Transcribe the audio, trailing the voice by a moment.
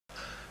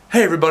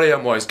Hey everybody,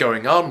 and what is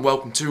going on?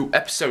 Welcome to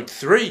episode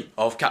 3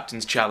 of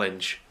Captain's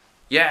Challenge.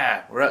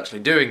 Yeah, we're actually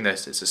doing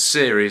this. It's a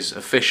series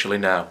officially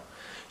now.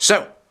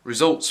 So,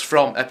 results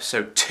from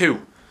episode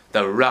 2,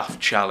 the raft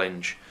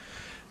challenge.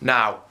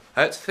 Now,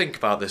 I had to think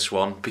about this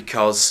one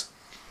because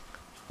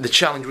the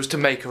challenge was to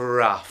make a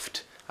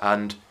raft,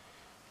 and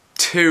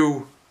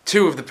two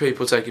of the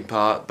people taking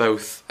part,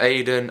 both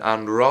Aidan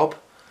and Rob,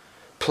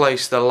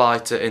 placed the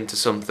lighter into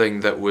something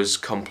that was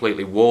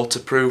completely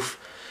waterproof.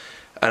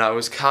 And I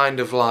was kind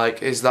of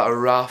like, is that a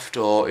raft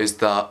or is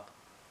that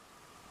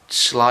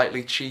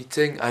slightly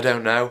cheating? I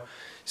don't know.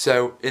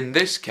 So in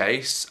this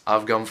case,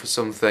 I've gone for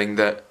something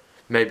that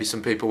maybe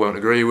some people won't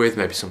agree with,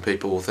 maybe some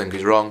people will think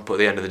is wrong, but at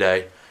the end of the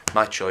day,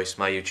 my choice,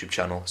 my YouTube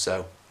channel,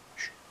 so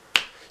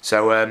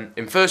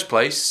in first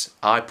place,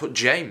 I put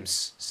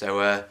James.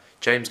 So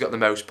James got the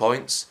most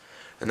points.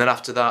 And then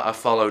after that, I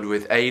followed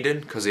with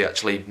Aidan, because he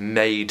actually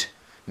made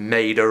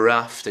a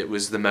raft. It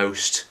was the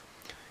most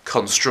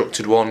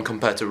constructed one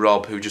compared to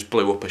Rob, who just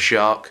blew up a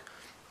shark,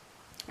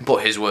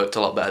 but his worked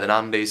a lot better than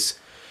Andy's.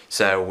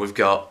 So we've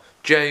got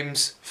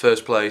James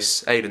first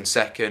place, Aidan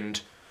second,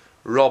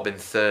 Rob in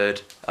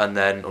third, and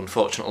then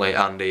unfortunately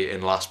Andy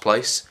in last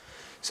place.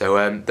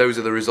 So those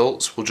are the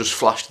results. We'll just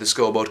flash to the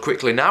scoreboard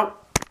quickly now.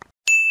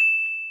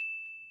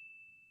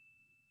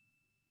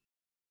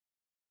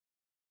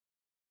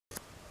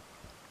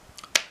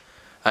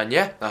 And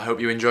yeah, I hope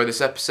you enjoy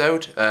this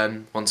episode.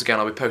 Once again,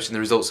 I'll be posting the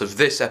results of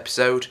this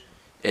episode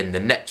in the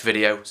next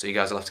video, so you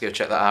guys will have to go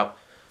check that out.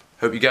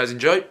 Hope you guys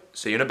enjoy.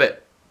 See you in a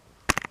bit.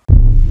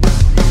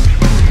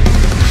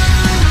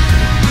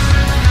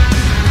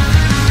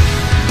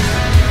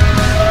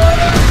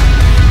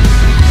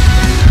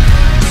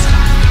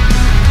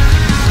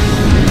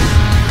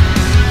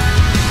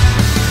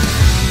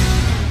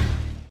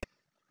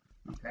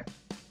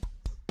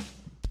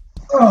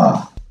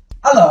 Oh,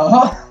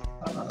 hello.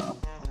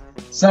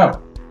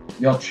 So,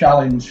 your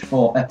challenge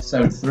for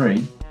episode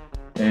 3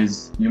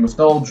 is you must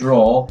all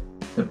draw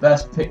the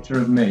best picture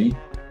of me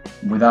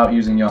without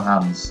using your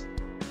hands.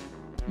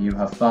 You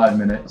have 5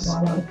 minutes.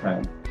 Am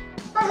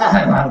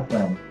I allowed a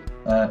pen?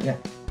 Yeah.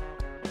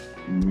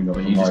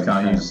 But you just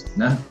can't use...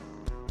 No.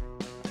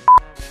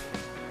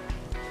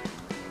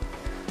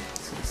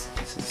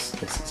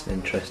 This is an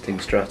interesting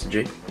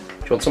strategy. Do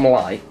you want some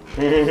light?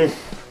 There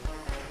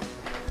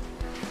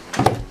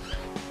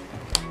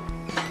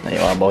you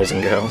are, boys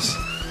and girls.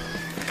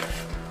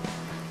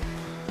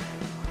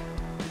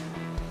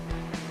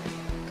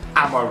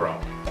 Am I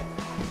wrong?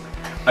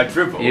 I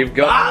dribble. You've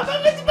got...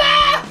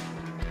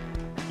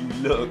 You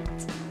looked.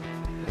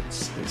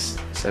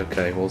 It's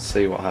okay, we'll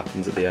see what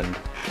happens at the end.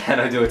 Can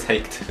I do a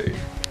take 2?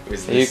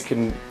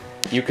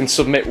 You can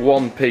submit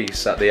one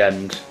piece at the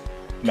end.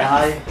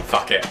 No.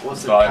 Fuck it. Can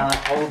Fine. I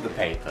hold the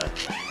paper?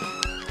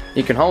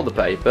 You can hold the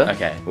paper.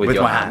 Okay. With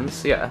your my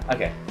hands. Yeah.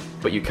 Okay.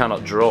 But you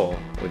cannot draw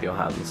with your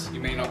hands. You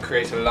may not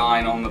create a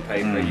line on the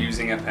paper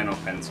using a pen or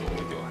pencil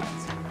with your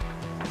hands.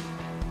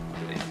 I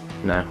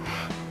believe. No.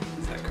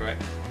 Is that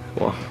correct?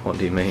 What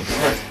do you mean?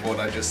 That's what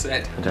I just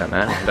said. I don't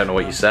know. I don't know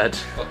what you said.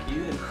 Fuck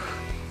you then.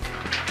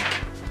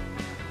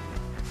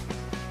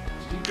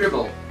 You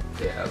dribble.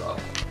 Yeah, well.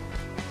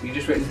 You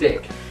just written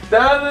dick.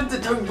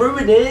 Don't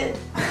ruin it.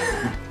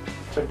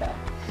 Put that.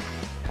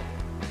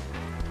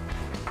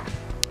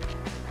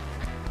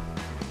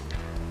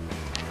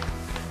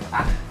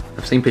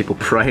 I've seen people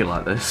pray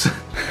like this.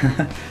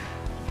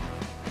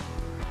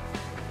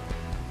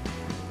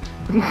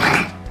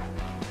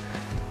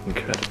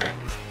 Incredible.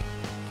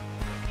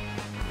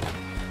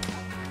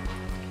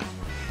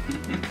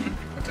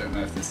 I don't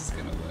know if this is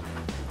gonna work.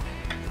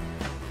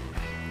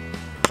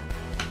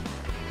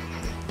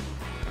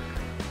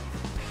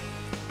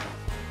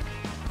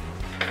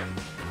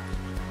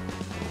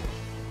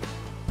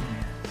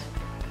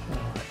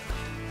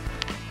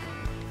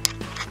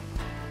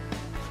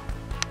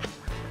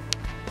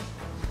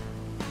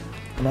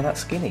 Am I that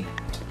skinny?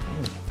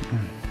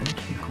 Thank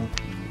you.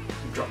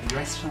 You drop your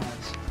dress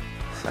size.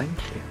 Thank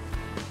you.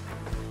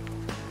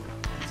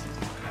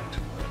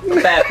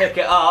 Better pick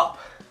it up.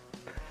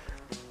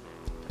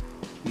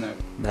 No.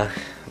 No.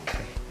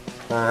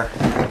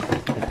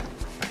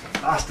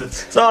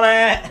 Bastards. It's on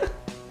it.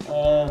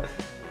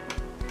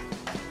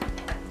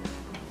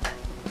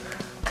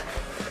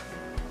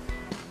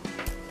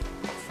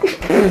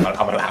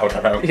 I'm allowed,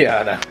 I know. Yeah,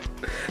 I know.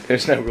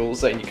 There's no rules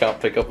saying you can't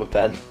pick up a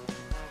pen.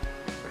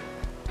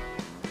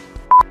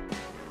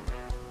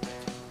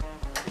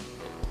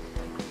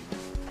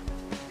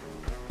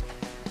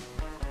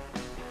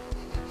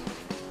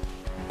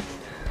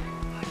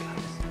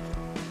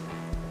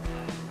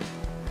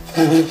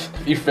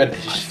 You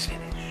finished.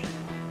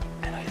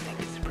 And I think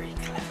it's a pretty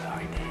clever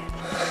idea.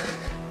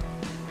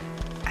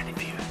 And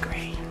if you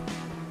agree,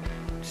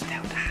 just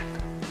tell Dad,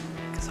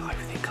 because I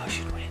think I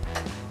should win.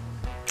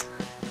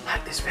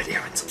 Like this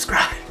video and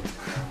subscribe.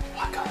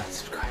 Like and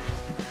subscribe.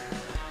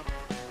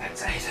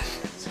 Thanks, Aidan.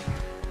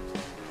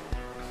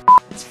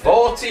 It's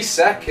 40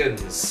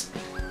 seconds.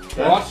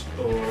 What?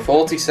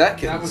 40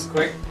 seconds. That was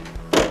quick.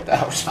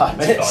 That was 5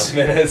 minutes. 5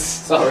 minutes.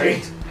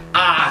 Sorry.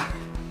 Ah!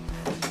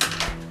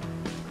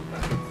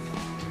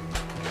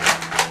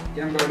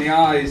 You haven't got any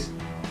eyes.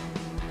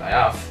 I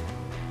have.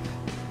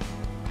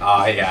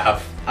 I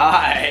have.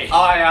 Aye.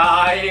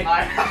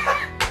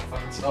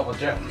 Fucking stop a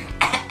joke.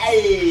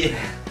 Hey.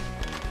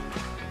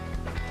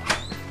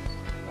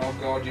 Oh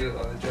god, you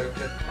look like the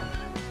Joker.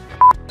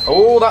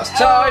 Oh, that's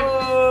time!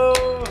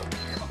 Oh.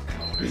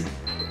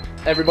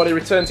 Everybody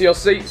return to your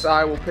seats.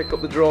 I will pick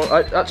up the draw.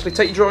 Actually,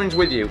 take your drawings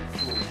with you.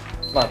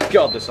 My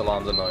God, this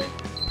alarm's annoying.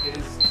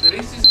 At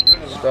least it's a good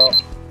alarm.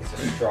 Stop. It's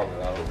a strong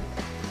alarm.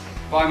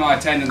 By my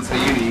attendance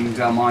at uni, you can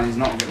tell mine is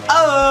not a good alarm.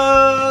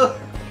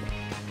 Oh!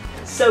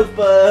 So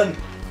fun!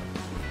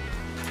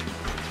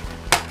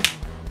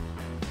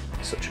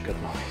 Such a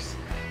good noise.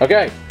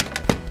 Okay,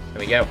 here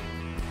we go.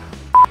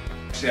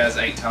 She has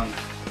 8 tongues.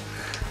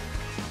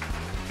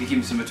 He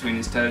keeps them between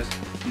his toes.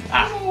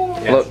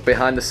 Yes. Look,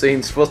 behind the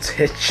scenes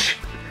footage.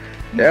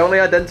 It only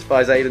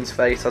identifies Aiden's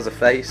face as a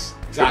face.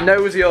 Exactly. It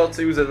knows your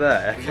twos are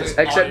there. Because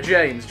Except I'm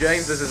James.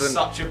 James, this isn't.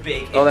 Such a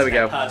big Oh, there we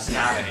go. internet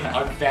personality.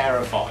 I'm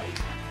verified.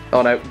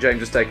 Oh no, James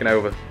has taken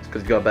over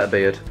because he's got a better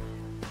beard.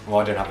 Well,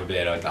 I don't have a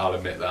beard, I'll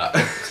admit that.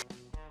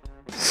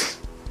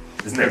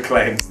 There's no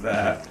claims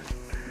there.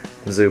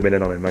 Zooming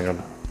in on him, hang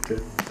on.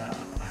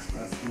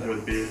 That's no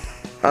beard.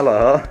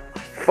 Hello.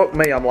 Fuck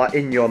me, I'm like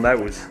in your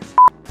nose.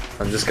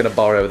 I'm just gonna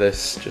borrow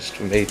this just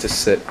for me to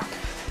sit.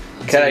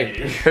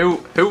 Okay,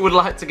 who would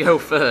like to go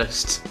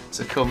first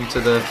to come to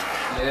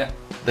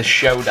the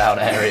showdown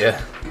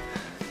area?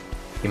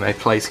 You may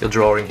place your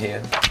drawing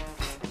here.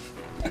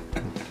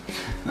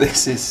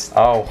 This is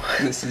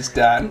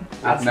Dan.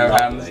 That's no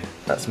lovely. hands.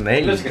 That's It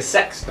me. looks like a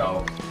sex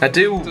doll. I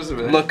do Does it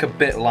really? look a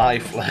bit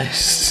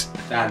lifeless.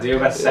 Dan, do your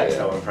best sex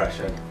doll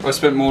impression. I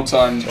spent more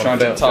time trying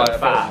to tie feel up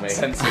fat?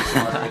 sensors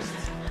to my wrists.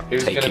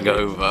 Who's Taking gonna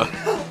over.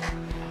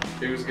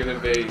 be, who's gonna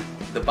be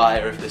the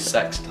buyer of this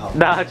sex doll?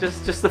 Nah,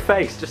 just the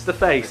face, just the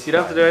face. You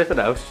don't have to do anything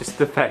else, just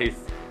the face.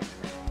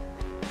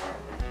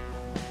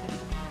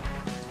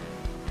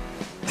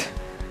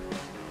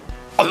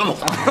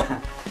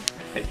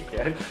 There you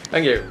go.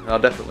 Thank you. I'll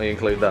definitely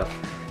include that.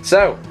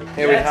 So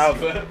here we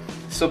have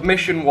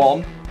submission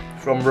 1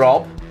 from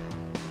Rob.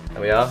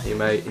 There we are. You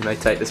may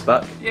take this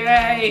back.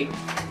 Yay!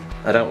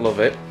 I don't love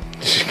it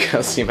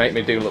because you make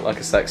me do look like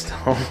a sex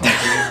doll.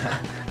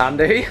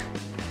 Andy,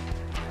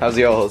 how's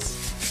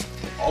yours?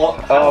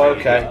 Oh,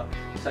 okay.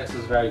 Sex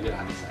was very good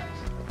hand sex.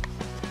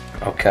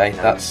 Okay,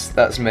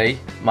 that's me.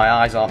 My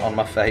eyes aren't on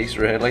my face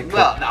really.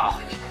 Well,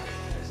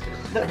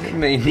 no. I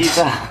mean, You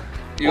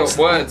got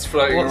words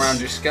floating what's- around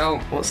your skull.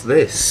 what's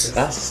this?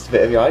 That's just a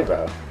bit of your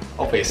eyebrow.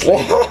 Obviously.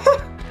 What?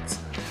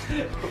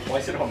 Why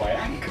is it on my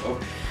ankle?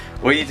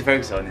 What you need to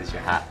focus on is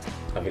your hat.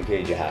 I've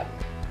included your hat.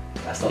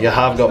 That's not You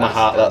have got my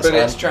hat. That's But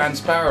it's fine.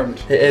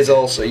 transparent. It is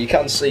also. You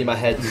can see my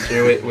head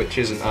through it, which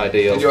isn't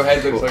ideal. And your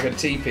head looks like a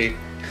teepee.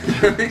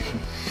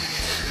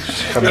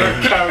 Come Your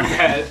on. cone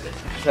head.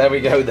 There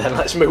we go then.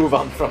 Let's move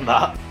on from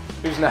that.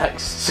 Who's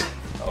next?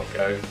 I'll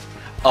go.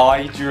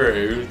 I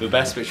drew the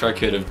best picture I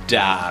could of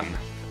Dan.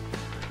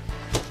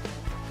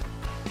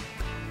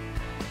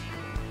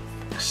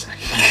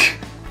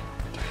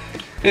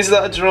 Is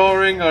that a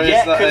drawing or Yeah,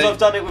 is that because a I've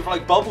done it with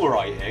like bubble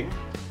writing.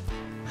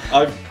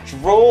 I've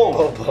drawn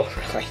bubble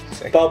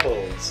writing?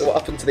 bubbles. So what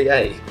happened to the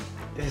A?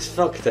 It's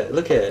fucked it.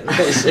 Look at it. Look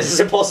at it. It's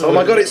impossible. Oh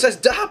my god! It says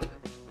dab.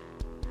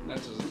 No, it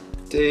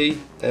doesn't. D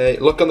A.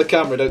 Look on the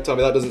camera. Don't tell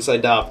me that doesn't say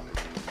dab.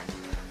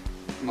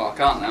 Well, I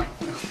can't now.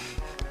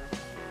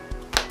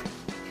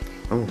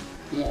 Oh.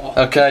 Oh.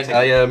 Okay.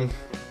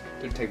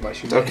 Don't take my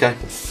shoe. Okay.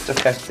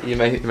 Okay. You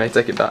may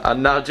take it back.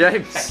 And now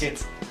James. Pack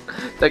it.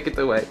 Take it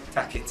away.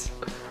 Pack it.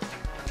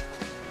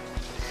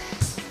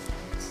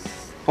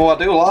 Oh, I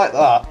do like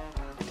that.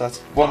 That's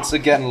once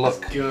again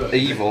look good.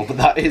 evil, but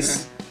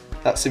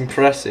that's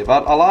impressive. I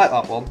like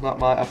that one. That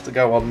might have to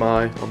go on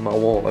my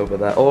wall over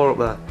there or up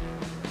there.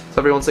 Has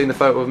everyone seen the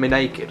photo of me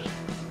naked?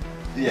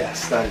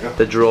 Yes, there you go.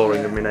 The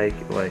drawing of me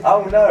naked. Wait.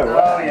 Oh no.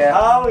 Oh, yeah.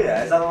 Oh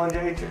yeah. Is that the one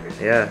you drew?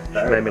 Yeah,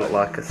 she made me look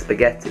like a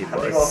spaghetti,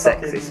 but a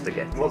sexy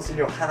spaghetti. What's in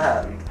your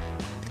hand?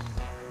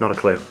 Not a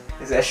clue.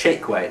 Is it a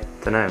shake weight?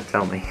 Dunno.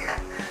 Tell me.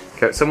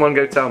 Someone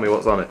go tell me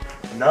what's on it.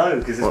 No,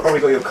 because it's What?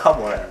 probably got your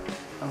cum on it.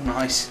 Oh,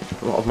 nice.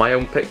 A lot of my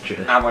own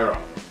picture. Am I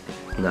wrong?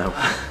 No.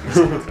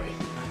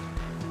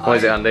 What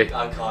is it, Andy?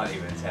 I can't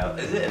even tell.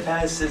 Is it a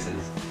pair of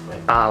scissors?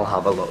 I'll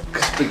have a look.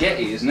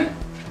 Spaghetti, isn't it?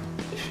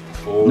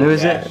 Oh, No,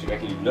 is yeah, it? You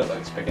reckon you look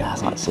like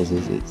spaghetti?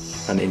 scissors.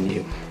 It's and in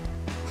you.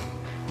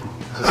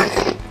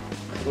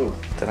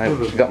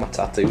 Dunno. Got my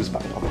tattoos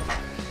back on.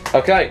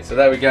 Okay, so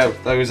there we go.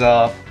 Those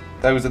are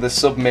the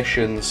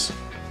submissions.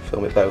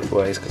 Film it both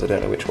ways because I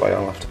don't know which way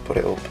I'll have to put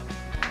it up.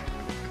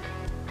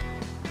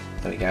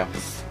 There we go.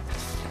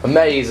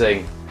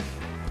 Amazing.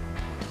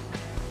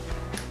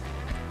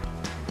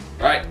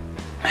 Right.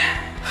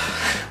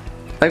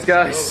 Thanks,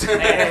 guys.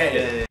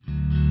 Hey.